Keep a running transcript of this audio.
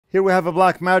Here we have a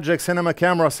Blackmagic cinema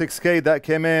camera 6K that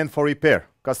came in for repair.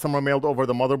 Customer mailed over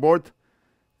the motherboard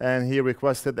and he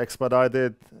requested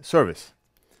expedited service.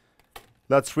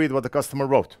 Let's read what the customer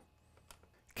wrote.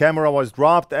 Camera was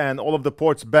dropped and all of the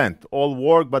ports bent. All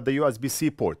work but the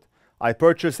USB-C port. I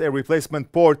purchased a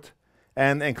replacement port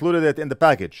and included it in the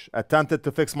package. Attempted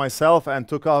to fix myself and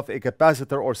took off a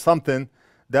capacitor or something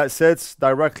that sits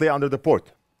directly under the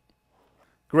port.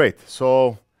 Great.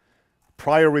 So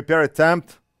prior repair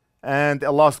attempt and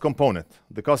a lost component.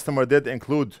 The customer did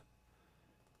include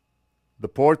the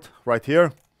port right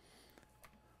here,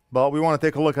 but we want to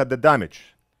take a look at the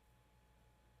damage.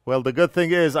 Well, the good thing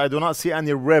is I do not see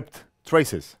any ripped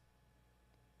traces.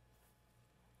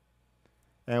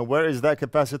 And where is that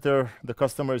capacitor the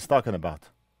customer is talking about?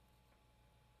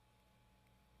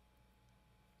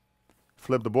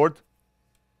 Flip the board.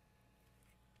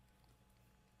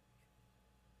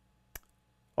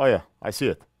 Oh yeah, I see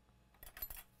it.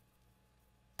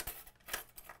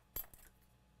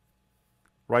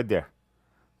 Right there.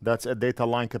 That's a data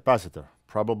line capacitor,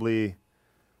 probably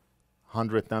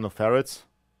 100 nanofarads.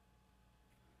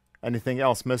 Anything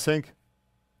else missing?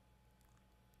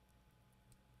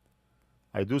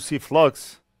 I do see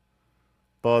flux,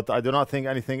 but I do not think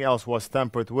anything else was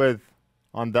tampered with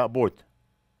on that board.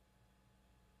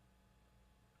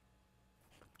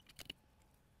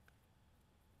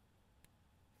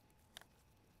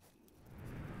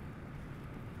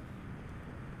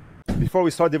 Before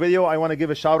we start the video, I want to give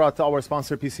a shout out to our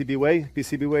sponsor PCBWay.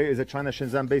 PCBWay is a China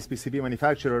Shenzhen-based PCB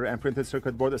manufacturer and printed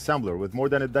circuit board assembler with more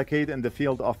than a decade in the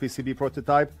field of PCB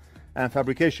prototype and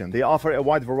fabrication. They offer a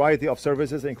wide variety of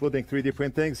services including 3D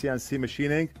printing, CNC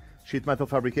machining, sheet metal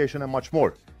fabrication, and much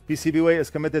more. PCBWay is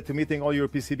committed to meeting all your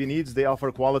PCB needs. They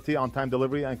offer quality, on-time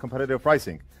delivery, and competitive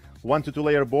pricing. 1 to 2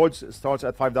 layer boards starts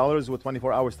at $5 with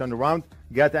 24 hours turnaround.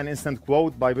 Get an instant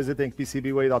quote by visiting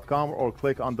PCBWay.com or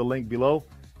click on the link below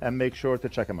and make sure to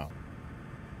check them out.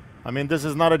 I mean, this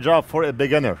is not a job for a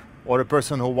beginner or a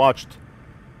person who watched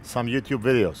some YouTube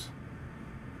videos.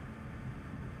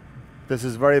 This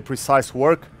is very precise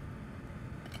work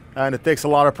and it takes a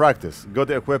lot of practice. Good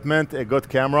equipment, a good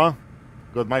camera,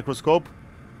 good microscope,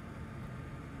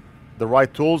 the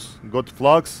right tools, good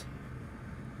flux,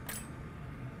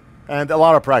 and a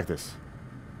lot of practice.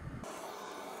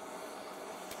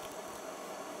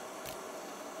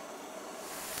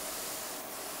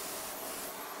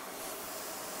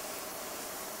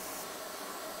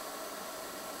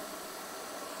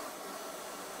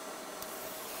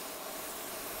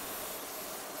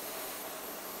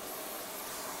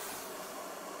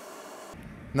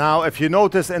 Now, if you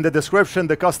notice in the description,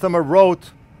 the customer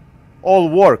wrote all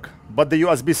work but the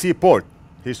USB-C port.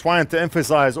 He's trying to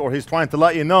emphasize, or he's trying to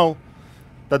let you know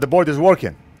that the board is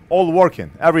working. All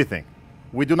working, everything.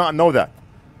 We do not know that.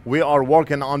 We are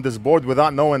working on this board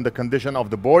without knowing the condition of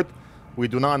the board. We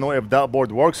do not know if that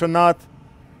board works or not.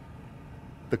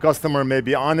 The customer may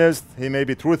be honest, he may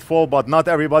be truthful, but not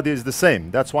everybody is the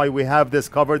same. That's why we have this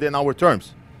covered in our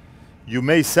terms. You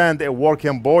may send a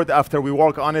working board. After we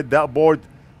work on it, that board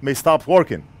may stop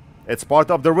working. It's part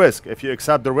of the risk. If you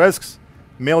accept the risks,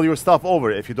 mail your stuff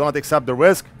over. If you do not accept the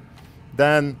risk,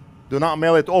 then do not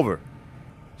mail it over.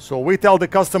 So we tell the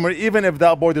customer, even if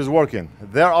that board is working,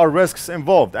 there are risks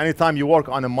involved. Anytime you work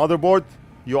on a motherboard,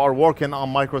 you are working on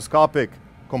microscopic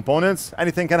components,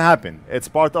 anything can happen. It's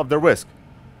part of the risk.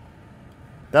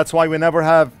 That's why we never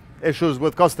have issues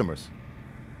with customers.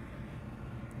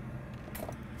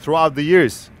 Throughout the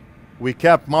years, we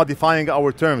kept modifying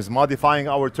our terms,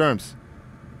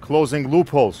 closing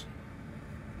loopholes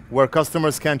where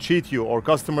customers can cheat you or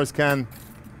customers can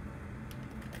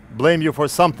blame you for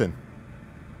something.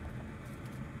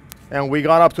 And we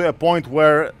got up to a point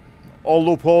where all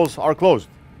loopholes are closed.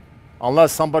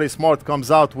 Unless somebody smart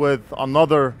comes out with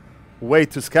another way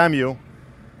to scam you,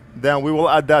 then we will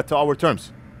add that to our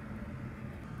terms.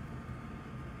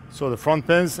 So the front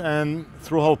pins and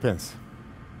through-hole pins.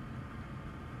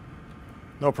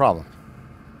 No problem.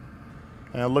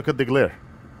 And look at the glare.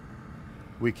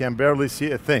 We can barely see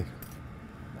a thing.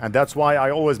 And that's why I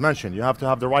always mention you have to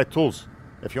have the right tools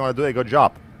if you want to do a good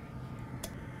job.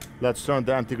 Let's turn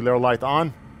the anti-glare light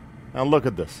on and look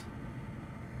at this.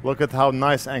 Look at how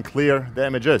nice and clear the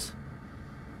image is.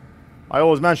 I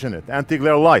always mention it,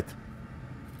 anti-glare light.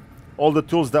 All the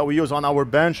tools that we use on our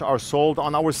bench are sold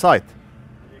on our site.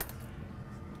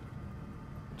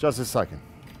 Just a second.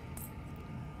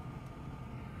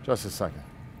 Just a second.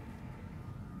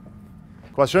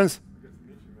 Questions?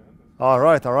 All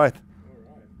right, all right.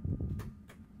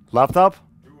 Laptop?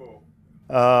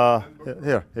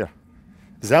 Here.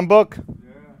 Zenbook? Yeah.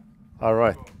 All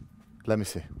right. Let me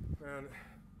see. Man,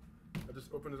 I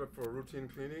just opened open it up for routine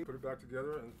cleaning, put it back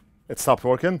together, and It stopped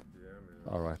working? yeah,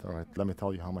 man. All right, all right. Let me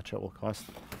tell you how much it will cost.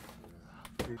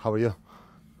 Yeah. How are you?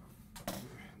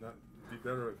 Not be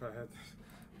better if I had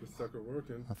this sucker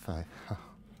working. Fine.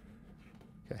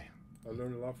 Okay. I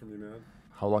learned a lot from you, man.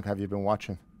 How long have you been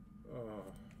watching? Long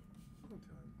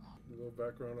time. A little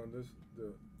background on this.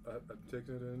 I've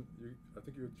taken it in. I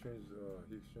think you exchanged.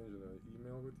 He exchanged an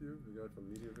email with you. The guy from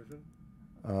Media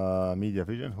Vision. Media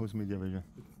Vision? Who's Media Vision?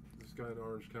 This guy in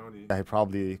Orange County. I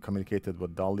probably communicated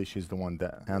with Dolly. She's the one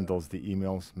that handles the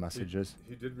emails, messages.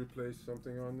 He did replace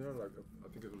something on there, like I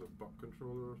think it was a buck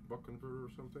converter or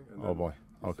something. And Oh boy.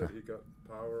 he Okay. said he got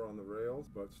power on the rails,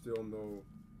 but still no.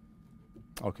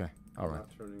 Okay. All right.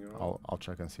 Not turning on. I'll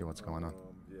check and see what's going on.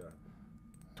 Yeah.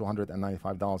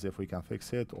 $295 if we can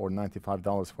fix it, or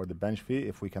 $95 for the bench fee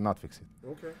if we cannot fix it.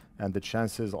 Okay. And the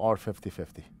chances are 50-50.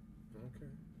 Okay.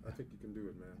 I think you can do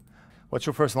it, man. What's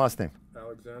your first and last name?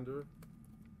 Alexander.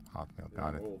 Hotmail. Yeah, Got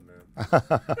I'm it. old,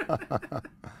 man.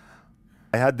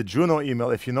 I had the Juno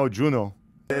email. If you know Juno,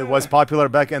 it was popular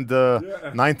back in the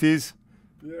Yeah. 90s.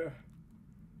 Yeah.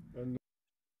 And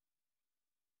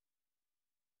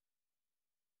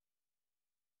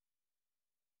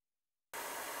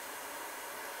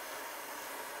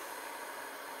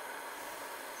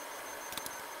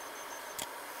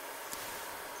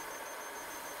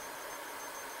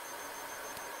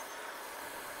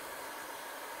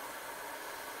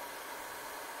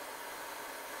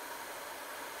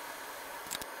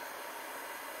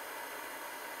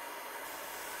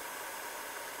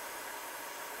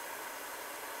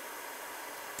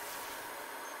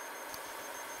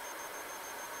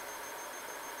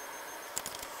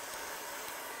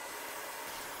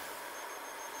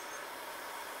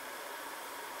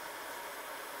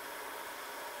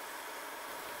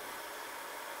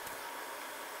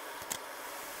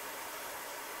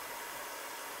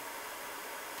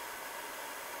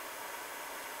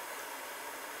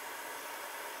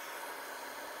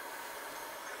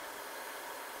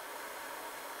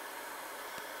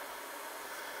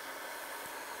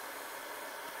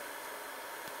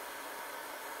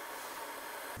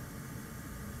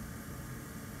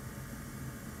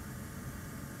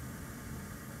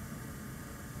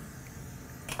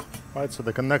Right, so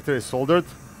the connector is soldered.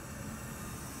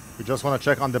 We just want to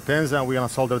check on the pins and we're going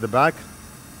to solder the back.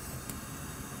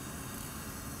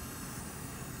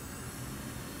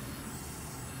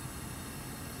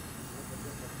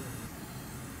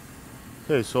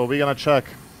 Okay, so we're going to check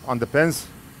on the pins.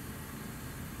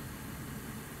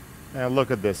 And look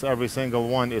at this, every single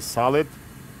one is solid.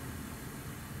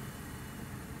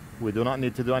 We do not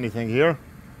need to do anything here.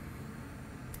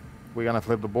 We're going to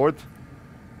flip the board.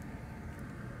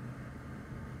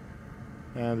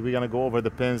 And we're going to go over the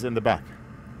pins in the back.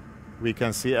 We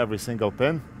can see every single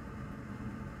pin.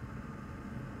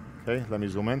 Okay, let me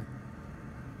zoom in.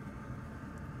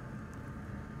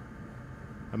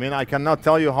 I mean, I cannot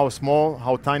tell you how small,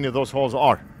 how tiny those holes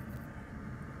are.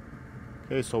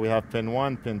 Okay, so we have pin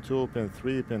 1, pin 2, pin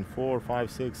 3, pin 4, 5,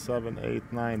 6, 7,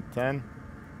 8, 9, 10,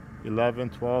 11,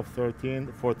 12,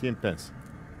 13, 14 pins.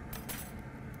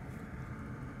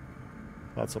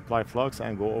 Let's apply flux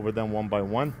and go over them one by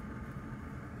one.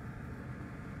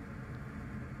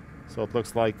 So it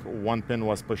looks like one pin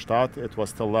was pushed out. It was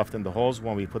still left in the holes.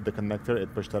 When we put the connector,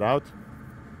 it pushed it out.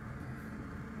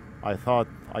 I thought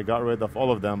I got rid of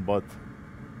all of them, but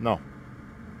no.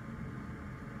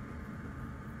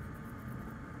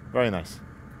 Very nice.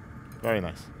 Very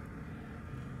nice.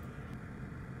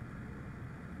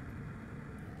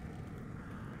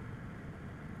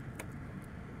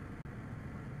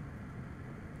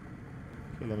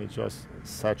 Okay, let me just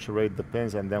saturate the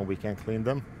pins and then we can clean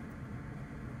them.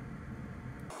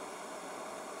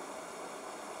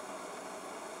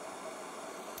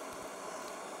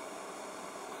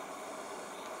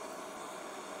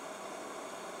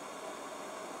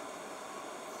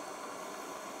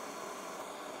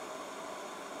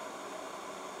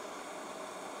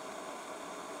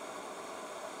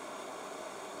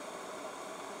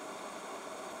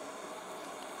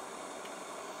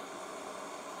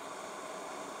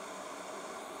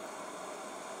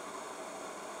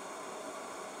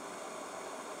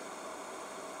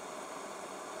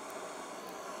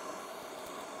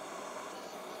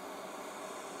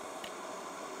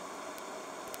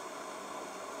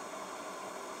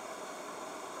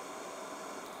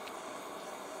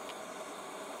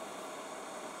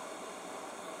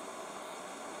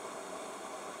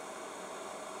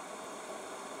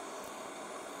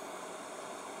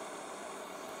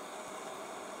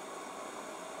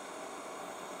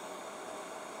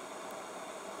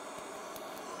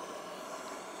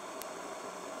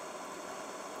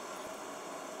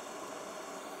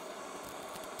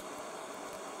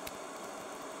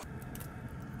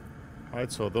 All right,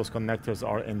 so those connectors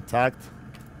are intact.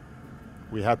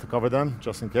 We had to cover them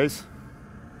just in case.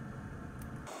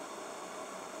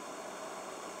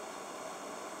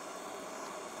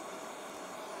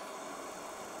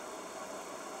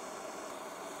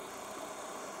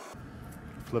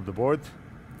 Flip the board.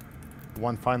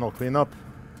 One final cleanup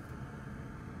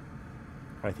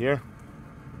right here.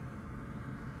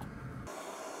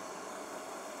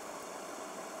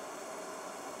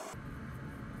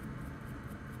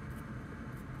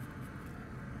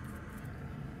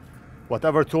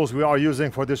 Whatever tools we are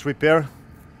using for this repair,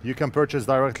 you can purchase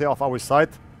directly off our site.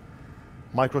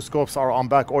 Microscopes are on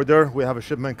back order. We have a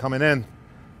shipment coming in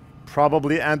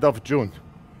probably end of June.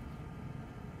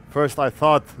 First, I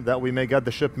thought that we may get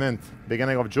the shipment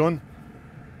beginning of June,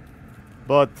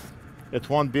 but it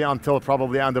won't be until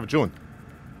probably end of June.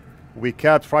 We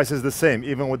kept prices the same,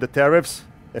 even with the tariffs.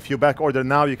 If you back order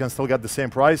now, you can still get the same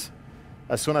price.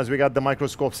 As soon as we got the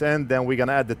microscopes in, then we're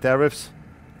gonna add the tariffs.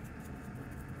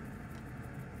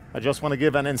 I just want to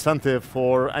give an incentive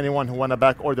for anyone who want to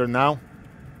back order now.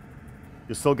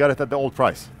 You still get it at the old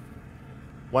price.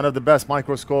 One of the best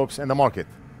microscopes in the market.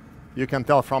 You can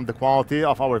tell from the quality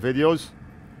of our videos.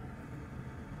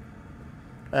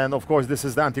 And of course, this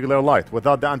is the anti-glare light.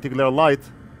 Without the anti-glare light,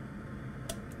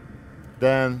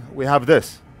 then we have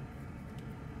this.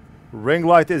 Ring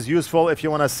light is useful if you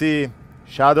want to see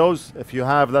shadows. If you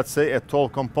have, let's say, a tall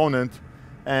component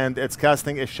and it's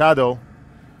casting a shadow.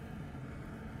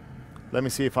 Let me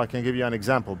see if I can give you an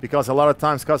example, because a lot of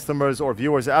times customers or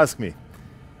viewers ask me,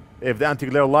 if the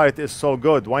anti-glare light is so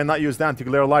good, why not use the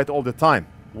anti-glare light all the time?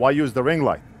 Why use the ring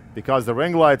light? Because the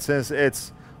ring light, since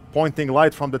it's pointing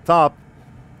light from the top,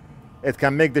 it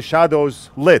can make the shadows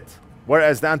lit,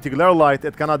 whereas the anti-glare light,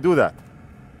 it cannot do that.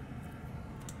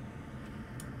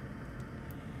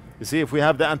 You see, if we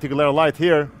have the anti-glare light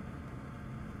here,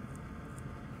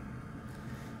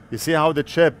 you see how the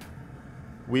chip,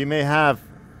 we may have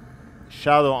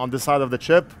shadow on the side of the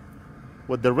chip.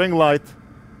 With the ring light,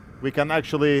 we can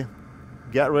actually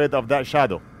get rid of that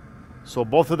shadow. So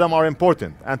both of them are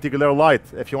important. Anti-glare light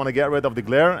if you want to get rid of the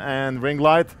glare, and ring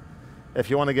light if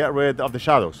you want to get rid of the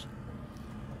shadows.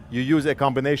 You use a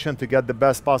combination to get the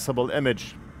best possible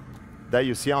image that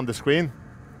you see on the screen.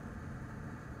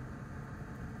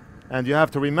 And you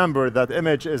have to remember that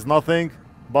image is nothing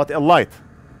but a light.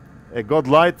 A good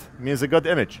light means a good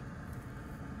image.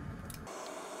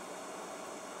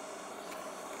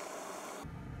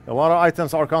 A lot of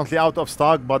items are currently out of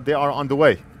stock, but they are on the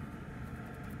way.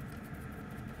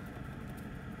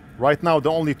 Right now,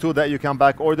 the only two that you can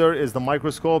back order is the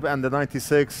microscope and the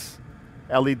 96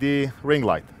 LED ring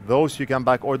light. Those you can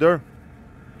back order.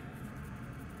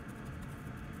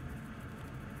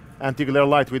 Anti-glare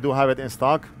light, we do have it in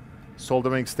stock.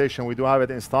 Soldering station, we do have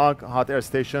it in stock. Hot air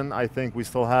station, I think we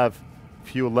still have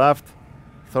few left.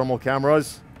 Thermal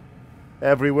cameras,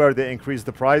 everywhere they increase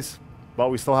the price, but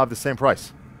we still have the same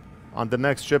price. On the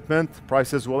next shipment,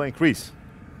 prices will increase.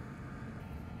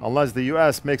 Unless the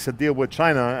US makes a deal with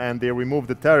China and they remove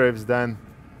the tariffs, then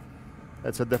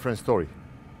it's a different story.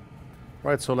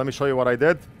 Right, so let me show you what I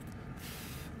did.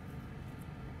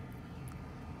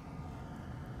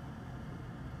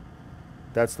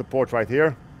 That's the port right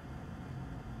here.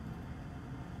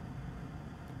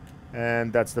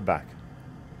 And that's the back.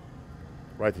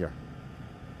 Right here.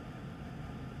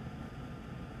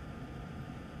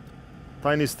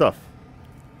 Tiny stuff.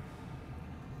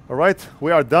 All right,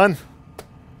 we are done.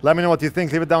 Let me know what you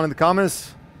think. Leave it down in the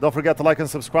comments. Don't forget to like and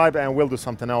subscribe, and we'll do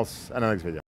something else in the next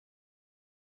video.